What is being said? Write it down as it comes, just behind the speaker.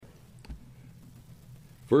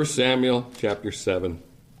1 Samuel chapter 7,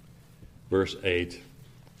 verse 8.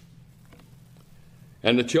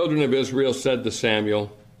 And the children of Israel said to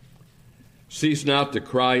Samuel, "Cease not to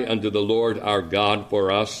cry unto the Lord our God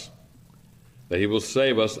for us, that he will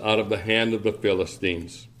save us out of the hand of the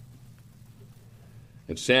Philistines."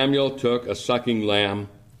 And Samuel took a sucking lamb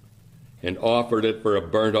and offered it for a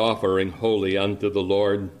burnt offering holy unto the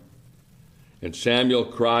Lord. And Samuel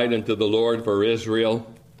cried unto the Lord for Israel,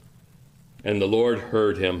 and the Lord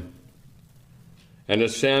heard him. And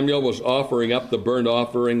as Samuel was offering up the burnt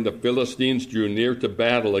offering, the Philistines drew near to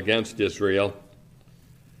battle against Israel.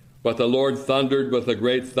 But the Lord thundered with a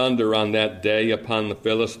great thunder on that day upon the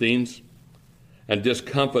Philistines, and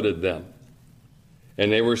discomfited them,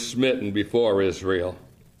 and they were smitten before Israel.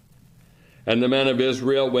 And the men of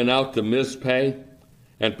Israel went out to Mizpeh,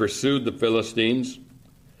 and pursued the Philistines,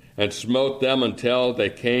 and smote them until they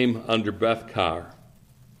came under Bethkar.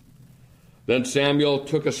 Then Samuel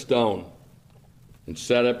took a stone, and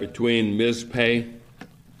set it between Mizpeh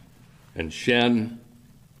and Shen,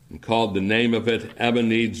 and called the name of it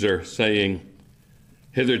Ebenezer, saying,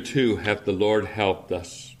 "Hitherto hath the Lord helped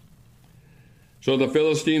us." So the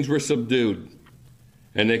Philistines were subdued,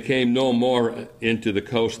 and they came no more into the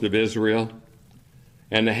coast of Israel.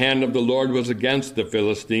 And the hand of the Lord was against the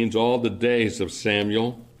Philistines all the days of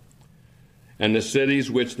Samuel. And the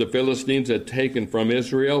cities which the Philistines had taken from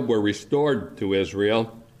Israel were restored to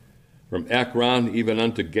Israel, from Ekron even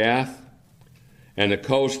unto Gath, and the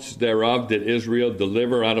coasts thereof did Israel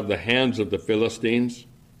deliver out of the hands of the Philistines.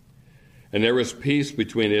 And there was peace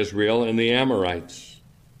between Israel and the Amorites.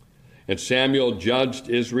 And Samuel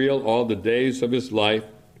judged Israel all the days of his life,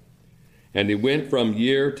 and he went from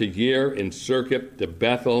year to year in circuit to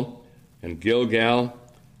Bethel and Gilgal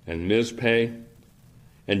and Mizpeh,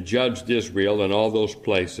 and judged Israel in all those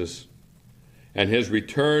places. And his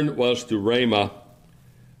return was to Ramah,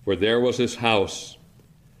 for there was his house,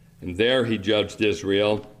 and there he judged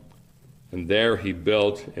Israel, and there he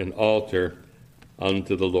built an altar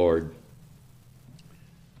unto the Lord.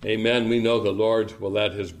 Amen. We know the Lord will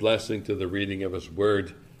add his blessing to the reading of his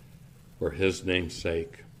word for his name's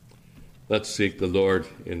sake. Let's seek the Lord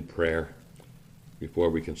in prayer before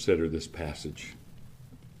we consider this passage.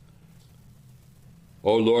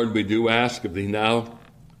 O Lord, we do ask of thee now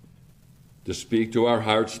to speak to our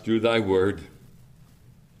hearts through thy word.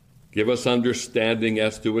 Give us understanding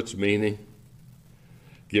as to its meaning.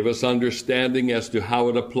 Give us understanding as to how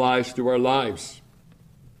it applies to our lives.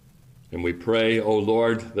 And we pray, O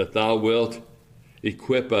Lord, that thou wilt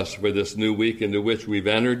equip us for this new week into which we've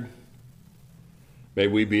entered. May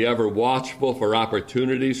we be ever watchful for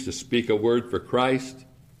opportunities to speak a word for Christ.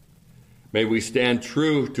 May we stand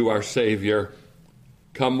true to our Savior,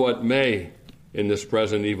 come what may in this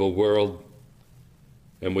present evil world.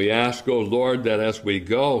 And we ask, O Lord, that as we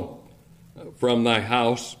go from thy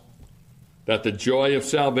house, that the joy of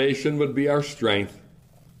salvation would be our strength,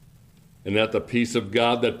 and that the peace of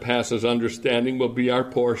God that passes understanding will be our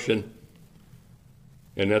portion,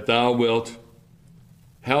 and that thou wilt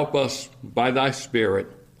help us by thy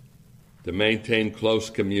Spirit to maintain close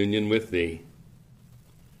communion with thee.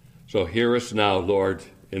 So hear us now, Lord,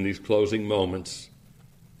 in these closing moments.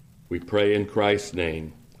 We pray in Christ's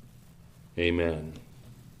name. Amen.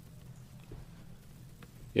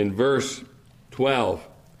 In verse 12,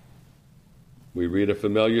 we read a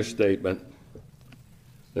familiar statement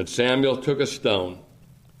that Samuel took a stone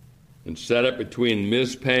and set it between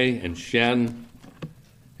Mizpeh and Shen,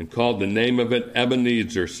 and called the name of it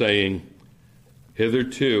Ebenezer, saying,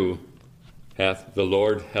 "Hitherto hath the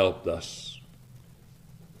Lord helped us."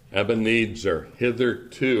 Ebenezer,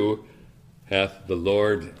 hitherto hath the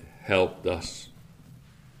Lord helped us.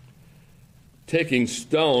 Taking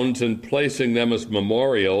stones and placing them as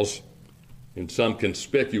memorials in some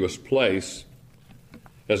conspicuous place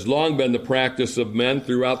has long been the practice of men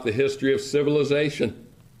throughout the history of civilization.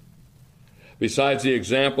 Besides the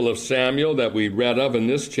example of Samuel that we read of in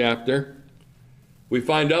this chapter, we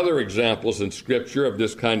find other examples in Scripture of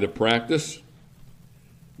this kind of practice.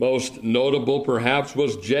 Most notable, perhaps,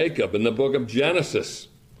 was Jacob in the book of Genesis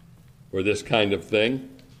for this kind of thing.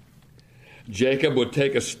 Jacob would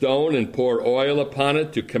take a stone and pour oil upon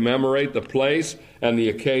it to commemorate the place and the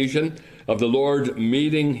occasion of the Lord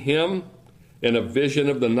meeting him in a vision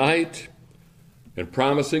of the night and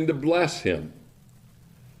promising to bless him.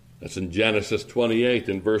 That's in Genesis 28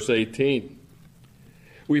 and verse 18.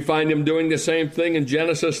 We find him doing the same thing in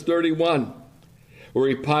Genesis 31, where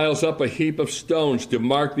he piles up a heap of stones to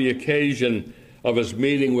mark the occasion of his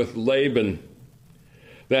meeting with Laban.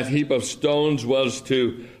 That heap of stones was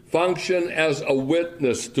to function as a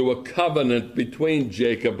witness to a covenant between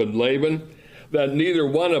Jacob and Laban that neither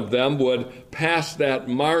one of them would pass that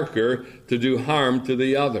marker to do harm to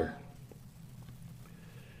the other.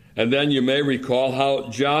 And then you may recall how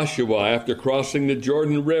Joshua, after crossing the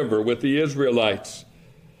Jordan River with the Israelites,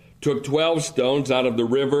 took 12 stones out of the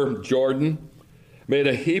river Jordan, made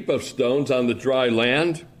a heap of stones on the dry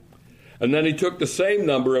land, and then he took the same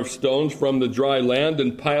number of stones from the dry land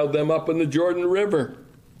and piled them up in the Jordan River.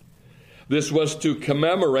 This was to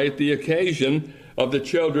commemorate the occasion of the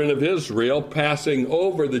children of Israel passing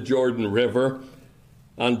over the Jordan River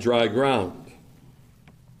on dry ground.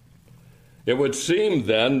 It would seem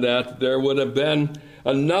then that there would have been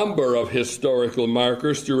a number of historical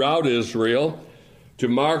markers throughout Israel to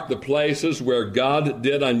mark the places where God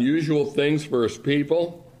did unusual things for his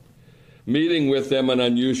people, meeting with them in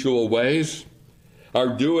unusual ways, or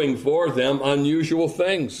doing for them unusual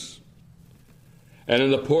things. And in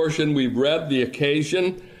the portion we've read, the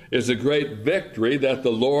occasion is a great victory that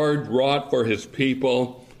the Lord wrought for his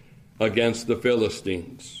people against the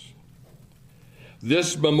Philistines.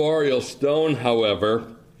 This memorial stone,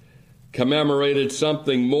 however, commemorated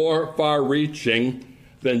something more far-reaching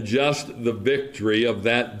than just the victory of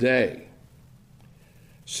that day.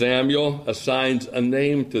 Samuel assigns a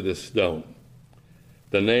name to this stone,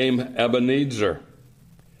 the name Ebenezer.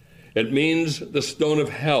 It means the stone of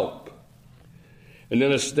help. And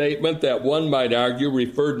in a statement that one might argue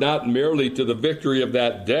referred not merely to the victory of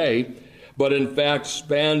that day, but in fact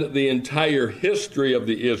spanned the entire history of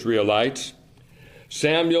the Israelites,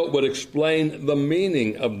 Samuel would explain the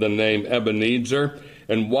meaning of the name Ebenezer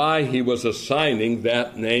and why he was assigning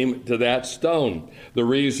that name to that stone. The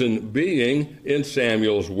reason being, in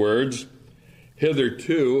Samuel's words,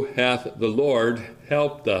 "Hitherto hath the Lord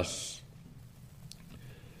helped us."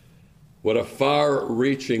 What a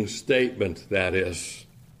far-reaching statement that is.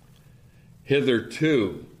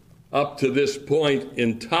 Hitherto, up to this point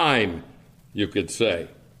in time, you could say,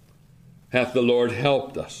 hath the Lord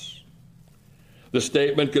helped us. The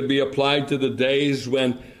statement could be applied to the days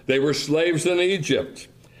when they were slaves in Egypt.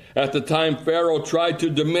 At the time Pharaoh tried to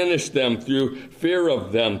diminish them through fear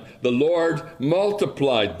of them, the Lord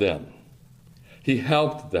multiplied them. He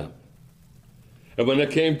helped them. And when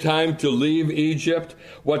it came time to leave Egypt,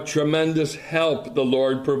 what tremendous help the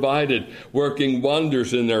Lord provided, working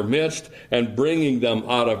wonders in their midst and bringing them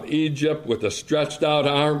out of Egypt with a stretched out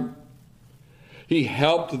arm. He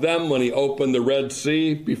helped them when he opened the Red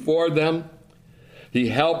Sea before them. He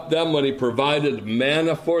helped them when he provided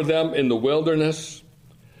manna for them in the wilderness.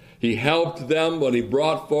 He helped them when he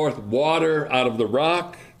brought forth water out of the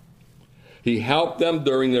rock. He helped them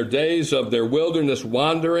during their days of their wilderness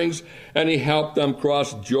wanderings, and he helped them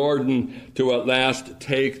cross Jordan to at last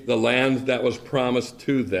take the land that was promised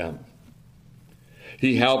to them.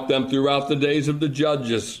 He helped them throughout the days of the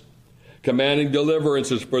judges, commanding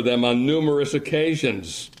deliverances for them on numerous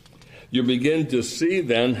occasions. You begin to see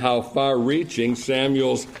then how far-reaching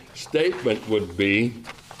Samuel's statement would be.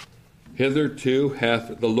 Hitherto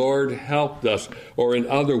hath the Lord helped us. Or in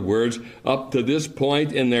other words, up to this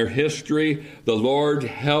point in their history, the Lord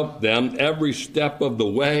helped them every step of the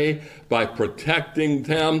way by protecting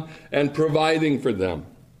them and providing for them.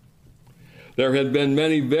 There had been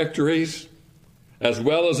many victories as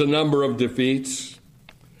well as a number of defeats,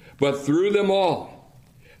 but through them all,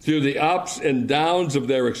 through the ups and downs of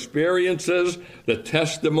their experiences, the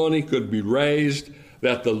testimony could be raised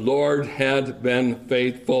that the Lord had been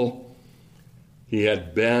faithful. He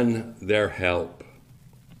had been their help.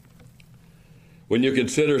 When you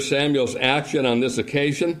consider Samuel's action on this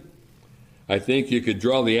occasion, I think you could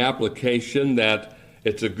draw the application that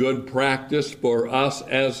it's a good practice for us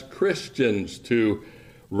as Christians to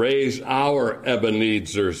raise our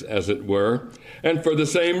Ebenezers, as it were, and for the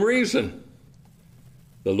same reason.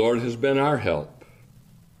 The Lord has been our help.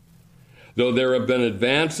 Though there have been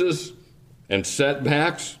advances and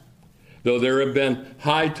setbacks, though there have been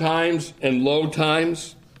high times and low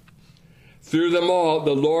times, through them all,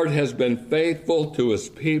 the Lord has been faithful to his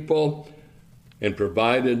people and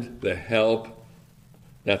provided the help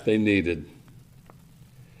that they needed.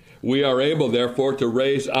 We are able, therefore, to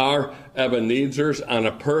raise our Ebenezers on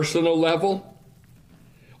a personal level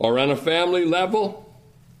or on a family level.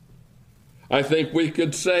 I think we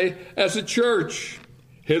could say, as a church,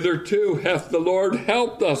 hitherto hath the Lord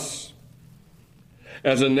helped us.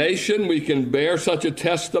 As a nation, we can bear such a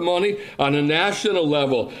testimony. On a national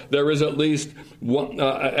level, there is at least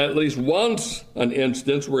once an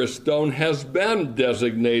instance where a stone has been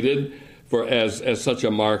designated as such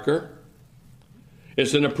a marker.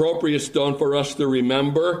 It's an appropriate stone for us to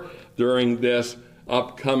remember during this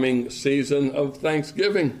upcoming season of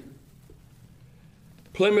Thanksgiving.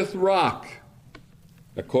 Plymouth Rock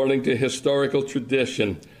according to historical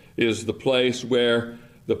tradition, is the place where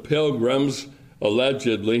the pilgrims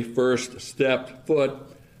allegedly first stepped foot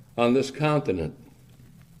on this continent.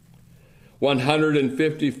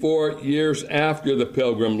 154 years after the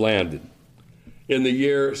pilgrim landed, in the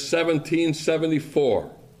year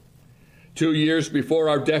 1774, 2 years before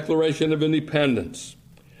our Declaration of Independence,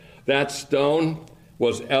 that stone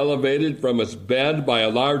was elevated from its bed by a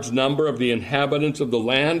large number of the inhabitants of the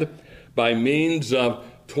land by means of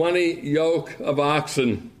 20 yoke of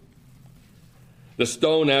oxen. The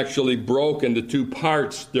stone actually broke into two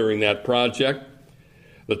parts during that project.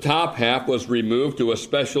 The top half was removed to a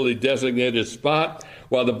specially designated spot,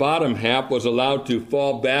 while the bottom half was allowed to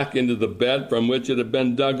fall back into the bed from which it had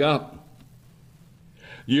been dug up.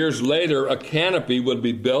 Years later, a canopy would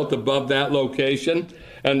be built above that location,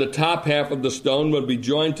 and the top half of the stone would be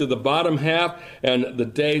joined to the bottom half, and the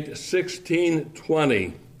date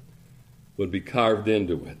 1620 would be carved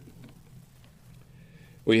into it.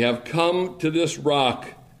 We have come to this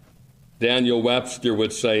rock, Daniel Webster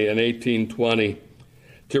would say in 1820,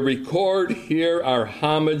 to record here our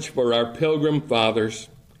homage for our pilgrim fathers,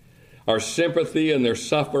 our sympathy in their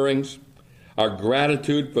sufferings, our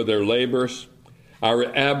gratitude for their labors, our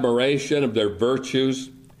admiration of their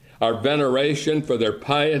virtues, our veneration for their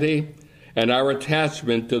piety, and our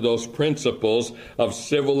attachment to those principles of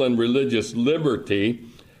civil and religious liberty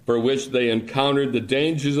for which they encountered the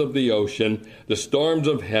dangers of the ocean, the storms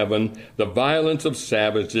of heaven, the violence of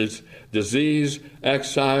savages, disease,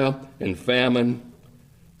 exile, and famine,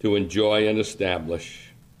 to enjoy and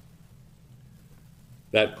establish.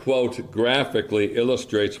 That quote graphically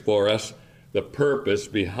illustrates for us the purpose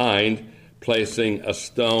behind placing a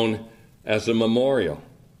stone as a memorial.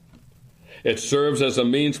 It serves as a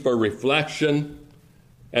means for reflection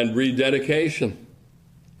and rededication.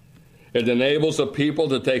 It enables a people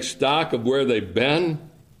to take stock of where they've been,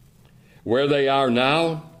 where they are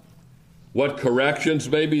now, what corrections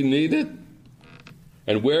may be needed,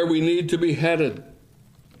 and where we need to be headed.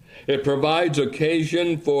 It provides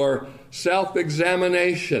occasion for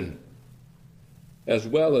self-examination as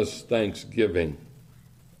well as thanksgiving.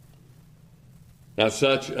 Now,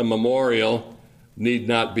 such a memorial need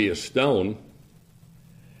not be a stone.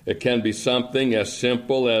 It can be something as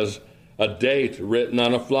simple as a date written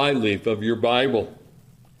on a flyleaf of your Bible,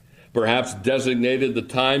 perhaps designated the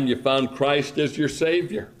time you found Christ as your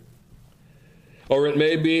Savior. Or it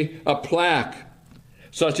may be a plaque,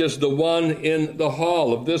 such as the one in the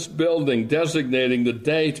hall of this building, designating the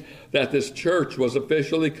date that this church was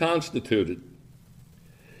officially constituted.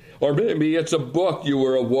 Or maybe it's a book you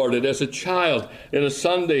were awarded as a child in a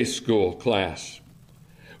Sunday school class,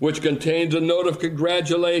 which contains a note of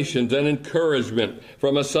congratulations and encouragement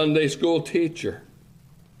from a Sunday school teacher.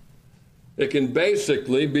 It can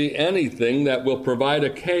basically be anything that will provide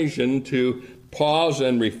occasion to pause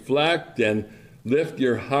and reflect and lift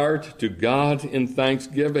your heart to God in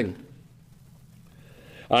thanksgiving.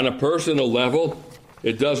 On a personal level,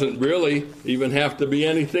 it doesn't really even have to be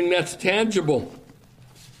anything that's tangible.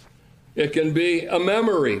 It can be a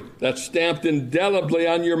memory that's stamped indelibly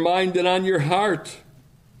on your mind and on your heart.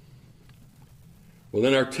 Well,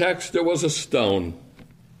 in our text, there was a stone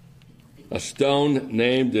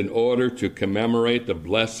named in order to commemorate the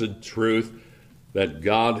blessed truth that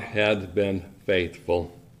God had been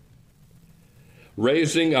faithful.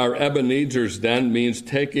 Raising our Ebenezers, then, means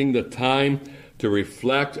taking the time to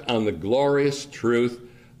reflect on the glorious truth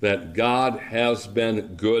that God has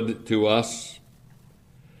been good to us.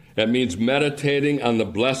 It means meditating on the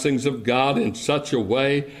blessings of God in such a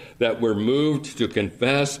way that we're moved to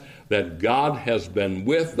confess that God has been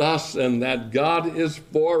with us and that God is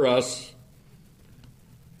for us.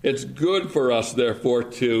 It's good for us, therefore,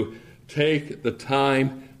 to take the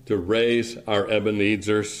time to raise our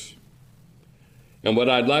Ebenezers. And what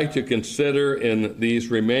I'd like to consider in these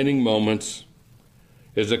remaining moments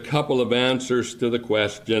is a couple of answers to the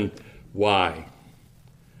question, why?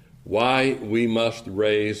 Why we must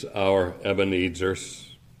raise our Ebenezers.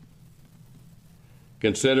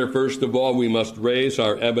 Consider, first of all, we must raise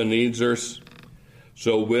our Ebenezers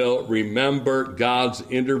so we'll remember God's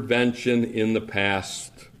intervention in the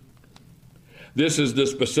past. This is the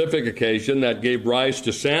specific occasion that gave rise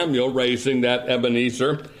to Samuel raising that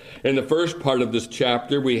Ebenezer. In the first part of this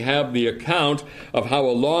chapter, we have the account of how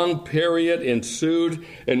a long period ensued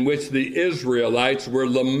in which the Israelites were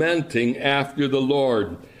lamenting after the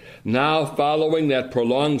Lord. Now, following that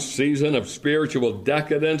prolonged season of spiritual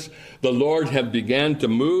decadence, the Lord had begun to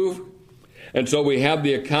move. And so we have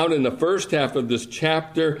the account in the first half of this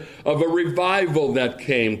chapter of a revival that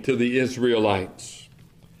came to the Israelites.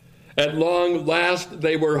 At long last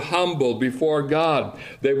they were humble before God.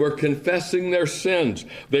 They were confessing their sins.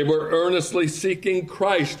 They were earnestly seeking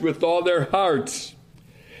Christ with all their hearts.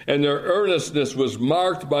 And their earnestness was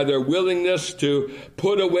marked by their willingness to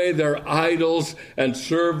put away their idols and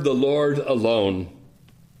serve the Lord alone.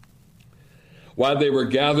 While they were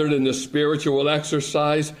gathered in this spiritual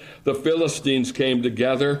exercise, the Philistines came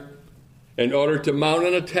together in order to mount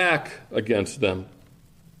an attack against them.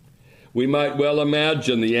 We might well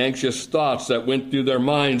imagine the anxious thoughts that went through their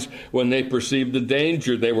minds when they perceived the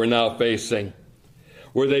danger they were now facing.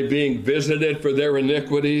 Were they being visited for their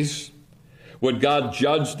iniquities? Would God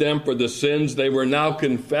judge them for the sins they were now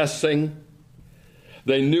confessing?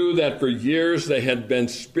 They knew that for years they had been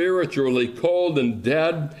spiritually cold and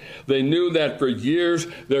dead. They knew that for years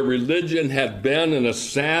their religion had been in a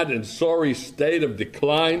sad and sorry state of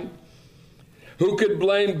decline. Who could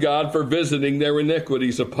blame God for visiting their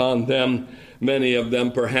iniquities upon them? Many of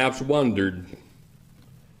them perhaps wondered.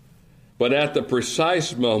 But at the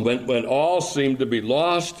precise moment when all seemed to be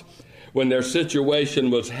lost, when their situation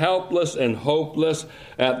was helpless and hopeless,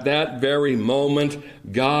 at that very moment,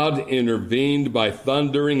 God intervened by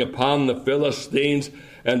thundering upon the Philistines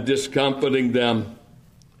and discomfiting them.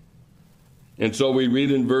 And so we read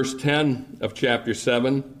in verse 10 of chapter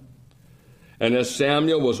 7, "And as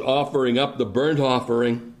Samuel was offering up the burnt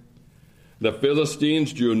offering, the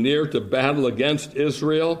Philistines drew near to battle against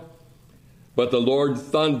Israel. But the Lord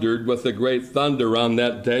thundered with a great thunder on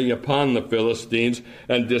that day upon the Philistines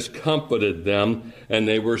and discomfited them, and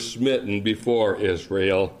they were smitten before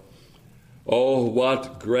Israel." Oh,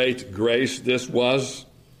 what great grace this was!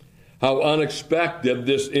 How unexpected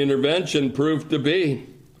this intervention proved to be.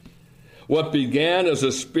 What began as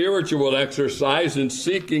a spiritual exercise in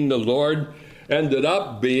seeking the Lord ended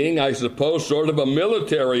up being, I suppose, sort of a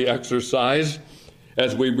military exercise,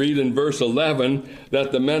 as we read in verse 11,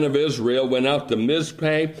 that the men of Israel went out to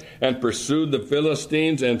Mizpeh and pursued the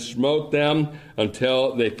Philistines and smote them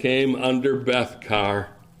until they came under Bethkar.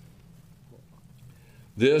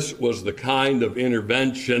 This was the kind of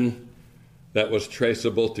intervention that was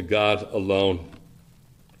traceable to God alone.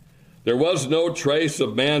 There was no trace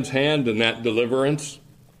of man's hand in that deliverance.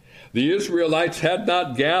 The Israelites had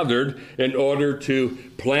not gathered in order to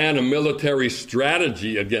plan a military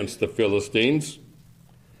strategy against the Philistines.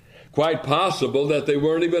 Quite possible that they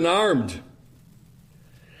weren't even armed.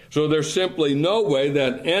 So there's simply no way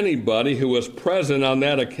that anybody who was present on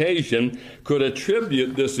that occasion could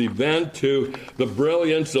attribute this event to the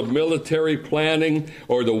brilliance of military planning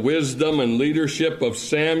or the wisdom and leadership of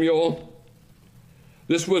Samuel.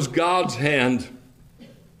 This was God's hand,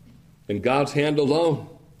 and God's hand alone.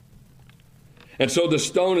 And so the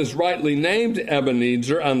stone is rightly named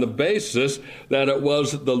Ebenezer on the basis that it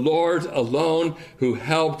was the Lord alone who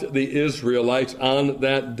helped the Israelites on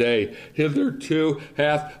that day. Hitherto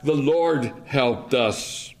hath the Lord helped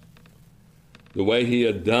us, the way he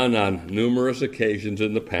had done on numerous occasions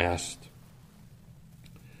in the past.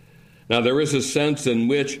 Now there is a sense in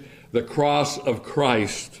which the cross of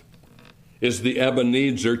Christ is the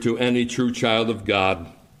Ebenezer to any true child of God.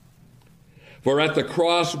 For at the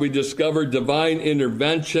cross we discover divine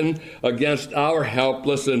intervention against our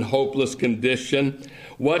helpless and hopeless condition.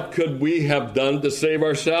 What could we have done to save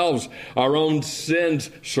ourselves? Our own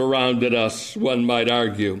sins surrounded us, one might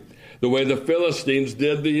argue, the way the Philistines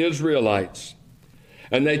did the Israelites.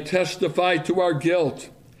 And they testify to our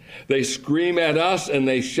guilt. They scream at us and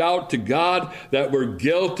they shout to God that we're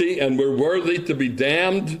guilty and we're worthy to be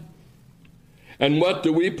damned. And what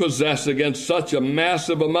do we possess against such a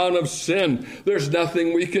massive amount of sin? There's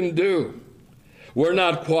nothing we can do. We're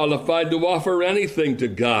not qualified to offer anything to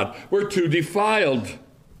God. We're too defiled.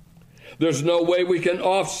 There's no way we can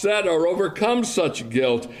offset or overcome such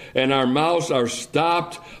guilt, and our mouths are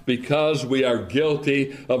stopped because we are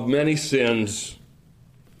guilty of many sins.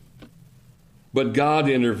 But God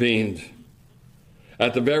intervened.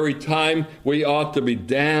 At the very time we ought to be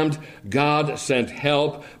damned, God sent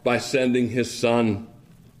help by sending his Son.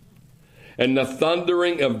 And the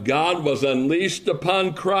thundering of God was unleashed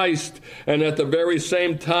upon Christ, and at the very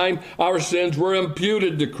same time our sins were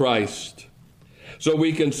imputed to Christ. So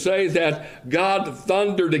we can say that God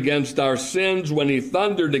thundered against our sins when he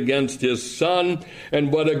thundered against his Son,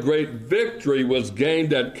 and what a great victory was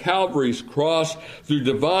gained at Calvary's cross through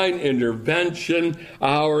divine intervention.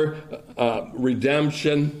 Our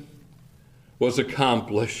redemption was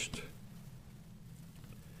accomplished.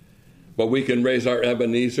 But we can raise our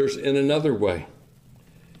Ebenezers in another way,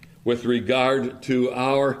 with regard to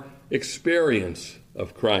our experience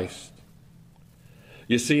of Christ.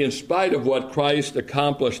 You see, in spite of what Christ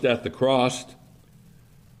accomplished at the cross,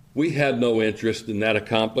 We had no interest in that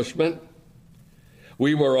accomplishment.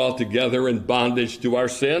 We were altogether in bondage to our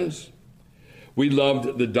sins. We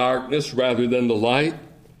loved the darkness rather than the light.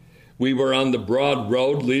 We were on the broad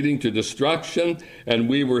road leading to destruction, and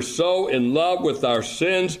we were so in love with our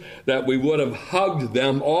sins that we would have hugged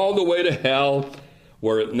them all the way to hell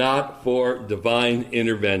were it not for divine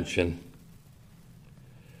intervention.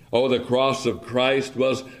 Oh, the cross of Christ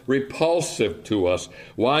was repulsive to us.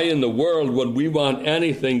 Why in the world would we want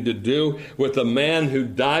anything to do with a man who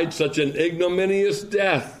died such an ignominious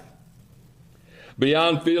death?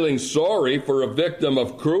 Beyond feeling sorry for a victim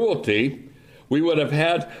of cruelty, we would have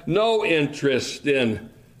had no interest in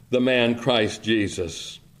the man Christ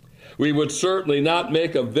Jesus. We would certainly not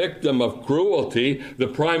make a victim of cruelty the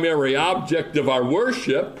primary object of our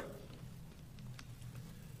worship.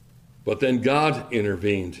 But then God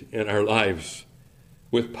intervened in our lives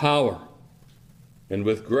with power and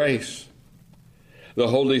with grace. The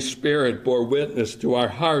Holy Spirit bore witness to our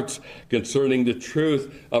hearts concerning the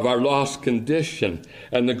truth of our lost condition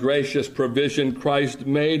and the gracious provision Christ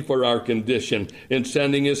made for our condition in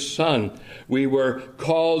sending his Son. We were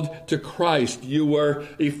called to Christ. You were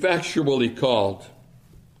effectually called.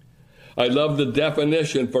 I love the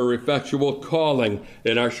definition for effectual calling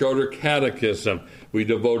in our shorter catechism. We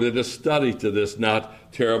devoted a study to this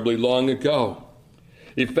not terribly long ago.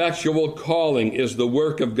 Effectual calling is the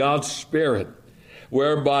work of God's Spirit,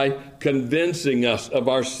 whereby convincing us of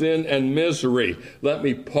our sin and misery. Let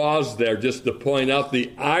me pause there just to point out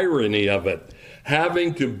the irony of it.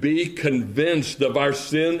 Having to be convinced of our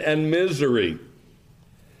sin and misery.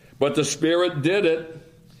 But the Spirit did it,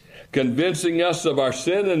 convincing us of our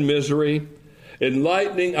sin and misery,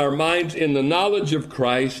 enlightening our minds in the knowledge of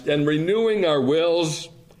Christ, and renewing our wills.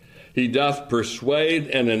 He doth persuade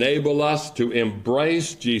and enable us to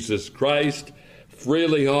embrace Jesus Christ,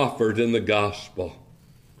 freely offered in the gospel.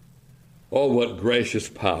 Oh, what gracious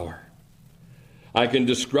power. I can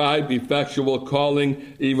describe effectual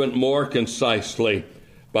calling even more concisely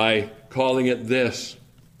by calling it this: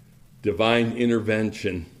 divine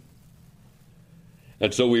intervention.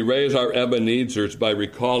 And so we raise our Ebenezers by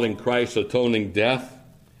recalling Christ's atoning death.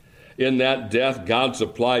 In that death, God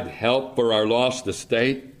supplied help for our lost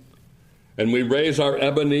estate. And we raise our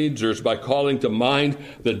Ebenezers by calling to mind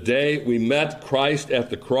the day we met Christ at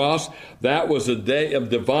the cross. That was a day of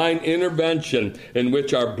divine intervention in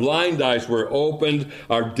which our blind eyes were opened,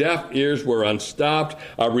 our deaf ears were unstopped,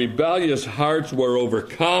 our rebellious hearts were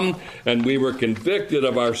overcome, and we were convicted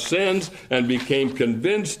of our sins and became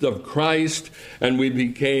convinced of Christ, and we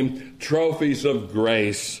became trophies of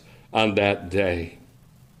grace on that day.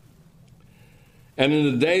 And in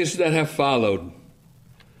the days that have followed,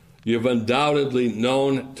 you've undoubtedly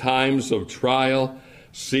known times of trial,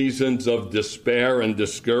 seasons of despair and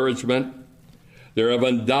discouragement. There have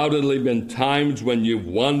undoubtedly been times when you've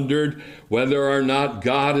wondered whether or not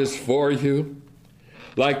God is for you.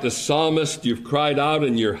 Like the psalmist, you've cried out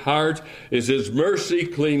in your heart, is his mercy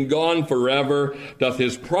clean gone forever? Doth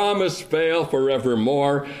his promise fail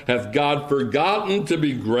forevermore? Hath God forgotten to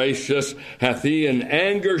be gracious? Hath he in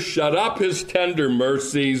anger shut up his tender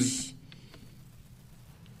mercies?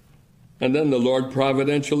 And then the Lord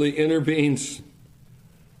providentially intervenes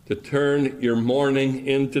to turn your mourning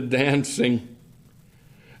into dancing.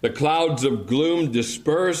 The clouds of gloom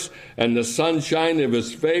disperse, and the sunshine of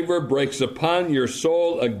his favor breaks upon your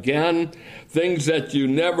soul again. Things that you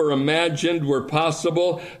never imagined were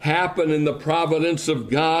possible happen in the providence of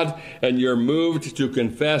God, and you're moved to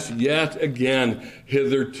confess yet again,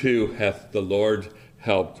 hitherto hath the Lord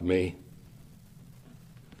helped me.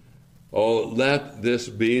 Oh, let this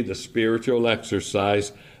be the spiritual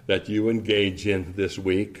exercise that you engage in this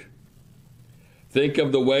week. Think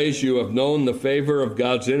of the ways you have known the favor of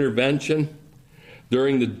God's intervention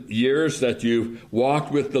during the years that you've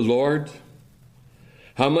walked with the Lord.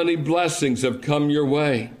 How many blessings have come your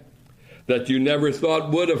way that you never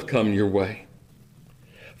thought would have come your way.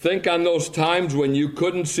 Think on those times when you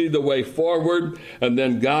couldn't see the way forward, and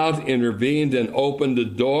then God intervened and opened the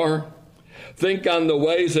door. Think on the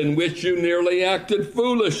ways in which you nearly acted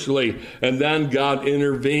foolishly, and then God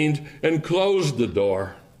intervened and closed the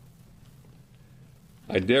door.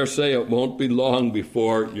 I dare say it won't be long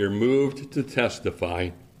before you're moved to testify,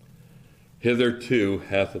 hitherto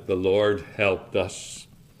hath the Lord helped us.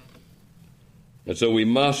 And so we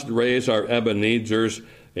must raise our Ebenezers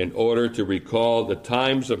in order to recall the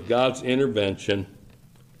times of God's intervention.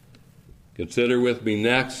 Consider with me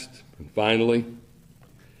next, and finally,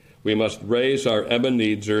 we must raise our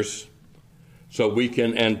Ebenezers so we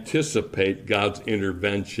can anticipate God's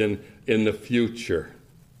intervention in the future.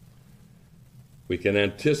 we can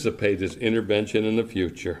anticipate his intervention in the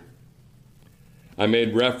future. I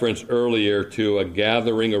made reference earlier to a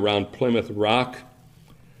gathering around Plymouth Rock,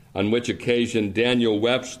 on which occasion Daniel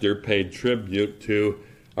Webster paid tribute to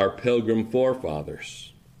our Pilgrim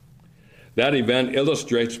forefathers. That event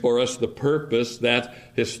illustrates for us the purpose that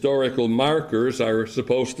historical markers are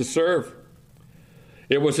supposed to serve.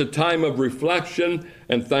 It was a time of reflection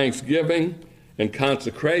and thanksgiving and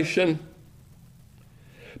consecration.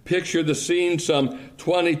 Picture the scene some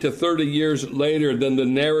 20 to 30 years later than the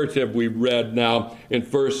narrative we read now in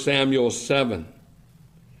 1 Samuel 7.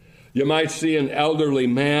 You might see an elderly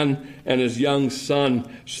man and his young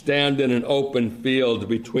son stand in an open field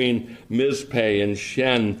between Mizpeh and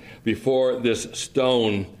Shen before this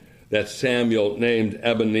stone that Samuel named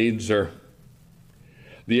Ebenezer.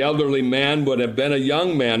 The elderly man would have been a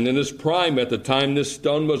young man in his prime at the time this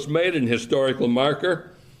stone was made, an historical marker.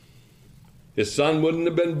 His son wouldn't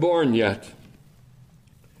have been born yet.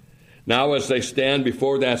 Now, as they stand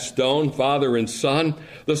before that stone, father and son,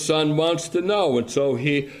 the son wants to know, and so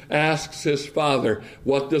he asks his father,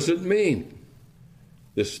 what does it mean,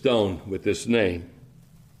 this stone with this name?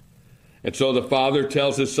 And so the father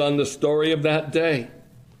tells his son the story of that day,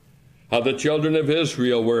 how the children of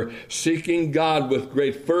Israel were seeking God with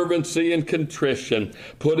great fervency and contrition,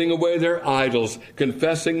 putting away their idols,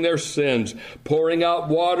 confessing their sins, pouring out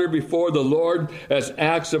water before the Lord as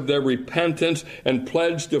acts of their repentance and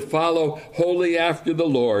pledge to follow wholly after the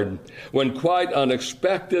Lord, when quite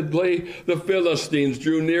unexpectedly the Philistines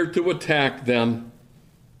drew near to attack them.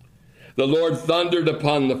 The Lord thundered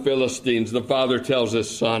upon the Philistines, the father tells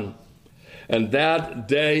his son. And that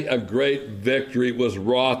day a great victory was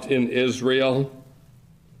wrought in Israel.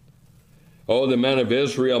 Oh, the men of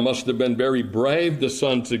Israel must have been very brave, the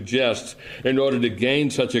son suggests, in order to gain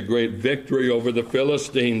such a great victory over the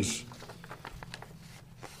Philistines.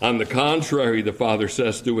 On the contrary, the father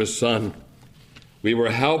says to his son, we were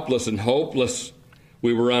helpless and hopeless.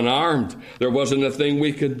 We were unarmed. There wasn't a thing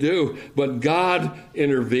we could do. But God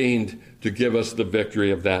intervened to give us the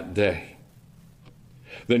victory of that day.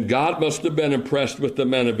 Then God must have been impressed with the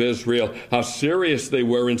men of Israel, how serious they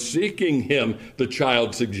were in seeking him, the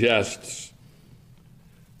child suggests.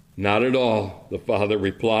 Not at all, the father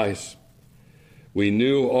replies. We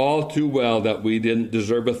knew all too well that we didn't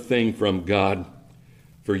deserve a thing from God.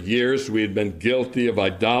 For years we had been guilty of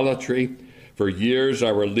idolatry. For years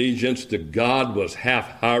our allegiance to God was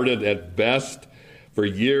half-hearted at best. For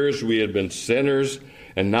years we had been sinners.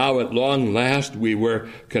 And now at long last we were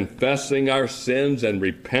confessing our sins and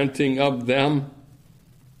repenting of them.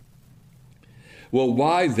 Well,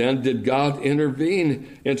 why then did God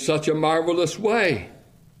intervene in such a marvelous way?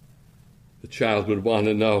 The child would want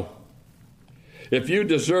to know. If you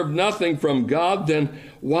deserve nothing from God, then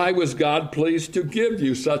why was God pleased to give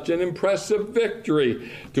you such an impressive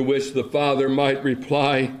victory? To which the father might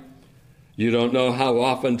reply, you don't know how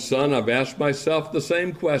often, son, I've asked myself the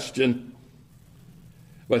same question.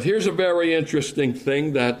 But here's a very interesting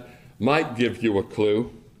thing that might give you a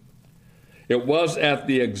clue. It was at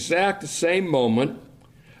the exact same moment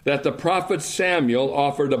that the prophet Samuel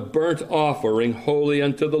offered a burnt offering holy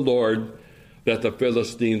unto the Lord that the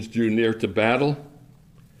Philistines drew near to battle.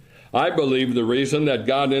 I believe the reason that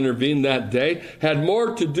God intervened that day had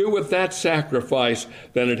more to do with that sacrifice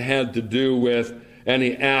than it had to do with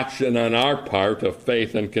any action on our part of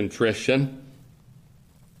faith and contrition.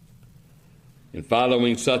 In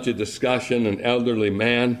following such a discussion, an elderly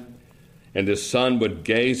man and his son would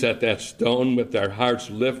gaze at that stone with their hearts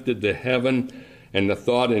lifted to heaven and the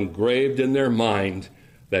thought engraved in their mind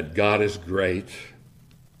that God is great.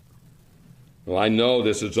 Well, I know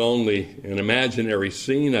this is only an imaginary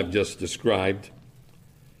scene I've just described,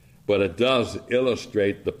 but it does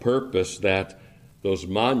illustrate the purpose that those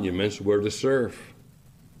monuments were to serve.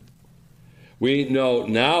 We know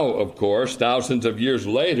now, of course, thousands of years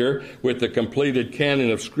later, with the completed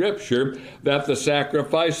canon of Scripture, that the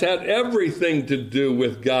sacrifice had everything to do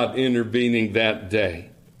with God intervening that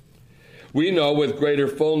day. We know with greater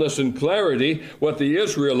fullness and clarity what the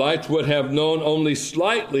Israelites would have known only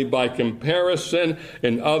slightly by comparison.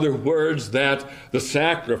 In other words, that the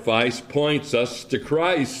sacrifice points us to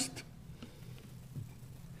Christ.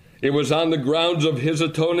 It was on the grounds of his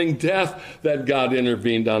atoning death that God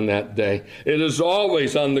intervened on that day. It is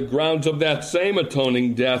always on the grounds of that same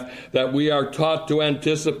atoning death that we are taught to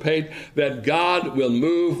anticipate that God will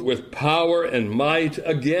move with power and might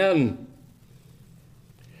again.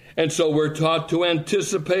 And so we're taught to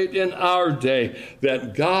anticipate in our day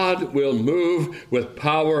that God will move with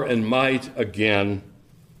power and might again.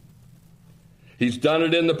 He's done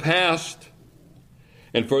it in the past.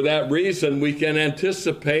 And for that reason, we can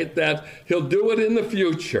anticipate that he'll do it in the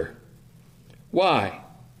future. Why?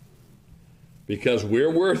 Because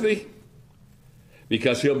we're worthy?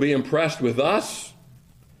 Because he'll be impressed with us?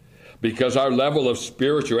 Because our level of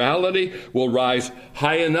spirituality will rise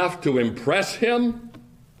high enough to impress him?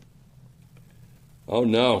 Oh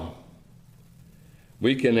no.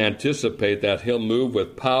 We can anticipate that he'll move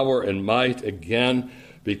with power and might again,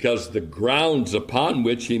 because the grounds upon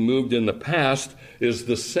which he moved in the past is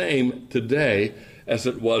the same today as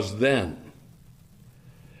it was then.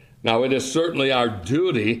 Now, it is certainly our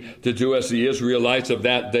duty to do as the Israelites of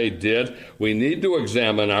that day did. We need to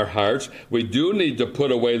examine our hearts. We do need to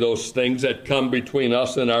put away those things that come between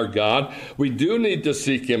us and our God. We do need to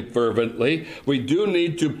seek him fervently. We do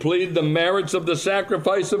need to plead the merits of the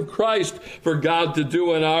sacrifice of Christ for God to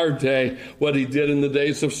do in our day what he did in the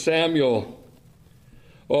days of Samuel.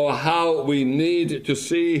 Oh, how we need to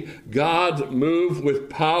see God move with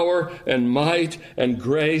power and might and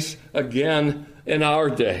grace again in our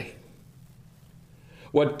day.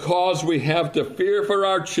 What cause we have to fear for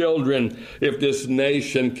our children if this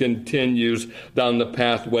nation continues down the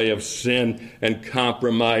pathway of sin and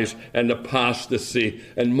compromise and apostasy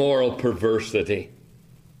and moral perversity.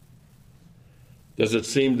 Does it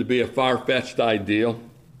seem to be a far-fetched ideal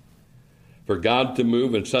for God to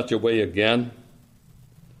move in such a way again?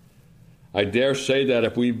 I dare say that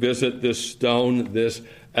if we visit this stone, this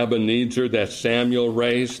Ebenezer that Samuel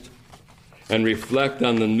raised, and reflect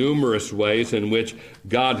on the numerous ways in which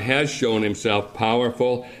God has shown himself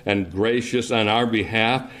powerful and gracious on our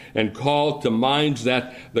behalf, and call to mind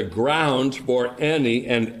that the grounds for any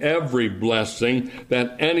and every blessing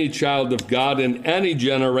that any child of God in any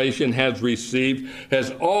generation has received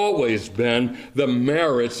has always been the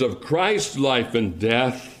merits of Christ's life and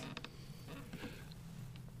death,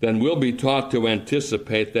 then we'll be taught to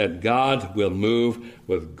anticipate that God will move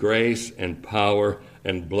with grace and power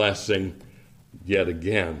and blessing yet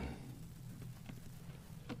again.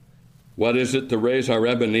 What is it to raise our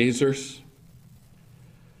Ebenezers?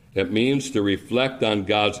 It means to reflect on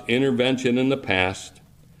God's intervention in the past,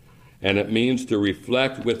 and it means to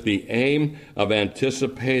reflect with the aim of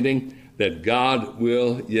anticipating that God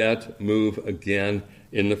will yet move again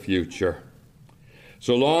in the future.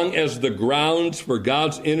 So long as the grounds for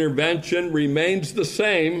God's intervention remains the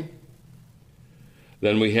same,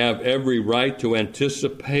 then we have every right to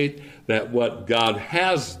anticipate that what God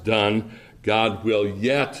has done, God will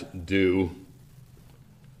yet do.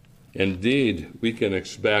 Indeed, we can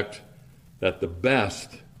expect that the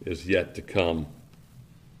best is yet to come.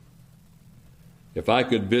 If I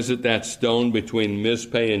could visit that stone between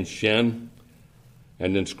Mizpeh and Shen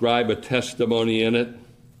and inscribe a testimony in it,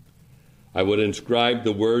 I would inscribe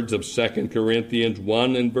the words of 2 Corinthians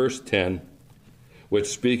 1 and verse 10, which,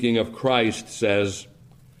 speaking of Christ, says,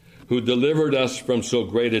 "Who delivered us from so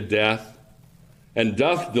great a death, and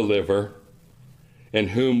doth deliver, in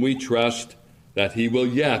whom we trust that he will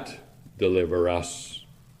yet deliver us."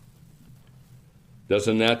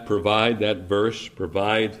 Doesn't that verse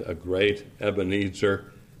provide a great Ebenezer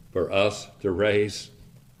for us to raise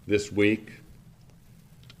this week?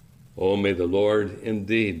 Oh, may the Lord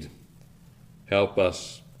indeed help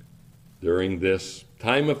us during this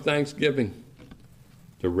time of thanksgiving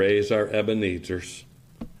to raise our Ebenezers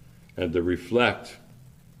and to reflect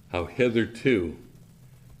how hitherto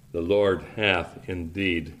the Lord hath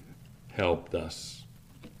indeed helped us.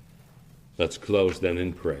 Let's close then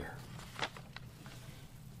in prayer.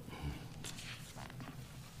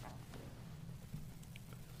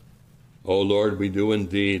 O Lord, we do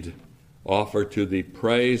indeed offer to thee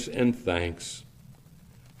praise and thanks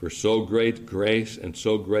for so great grace and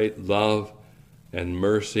so great love and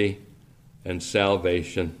mercy and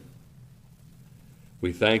salvation.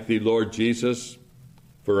 We thank thee, Lord Jesus,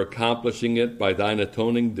 for accomplishing it by thine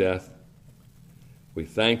atoning death. We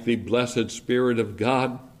thank thee, blessed Spirit of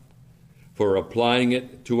God, for applying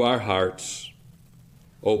it to our hearts,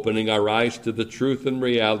 opening our eyes to the truth and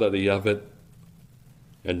reality of it,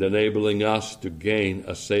 and enabling us to gain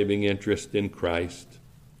a saving interest in Christ.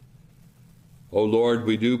 O Lord,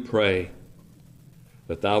 we do pray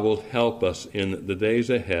that thou wilt help us in the days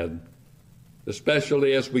ahead,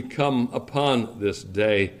 especially as we come upon this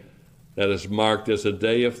day that is marked as a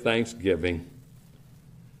day of thanksgiving.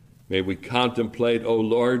 May we contemplate, O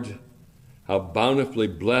Lord, how bountifully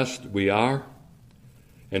blessed we are,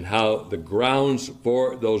 and how the grounds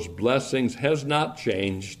for those blessings has not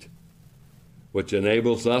changed, which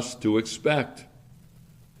enables us to expect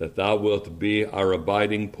that thou wilt be our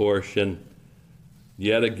abiding portion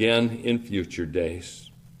yet again in future days.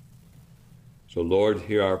 So, Lord,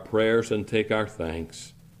 hear our prayers and take our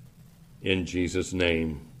thanks. in Jesus'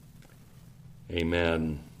 name.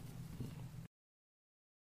 Amen.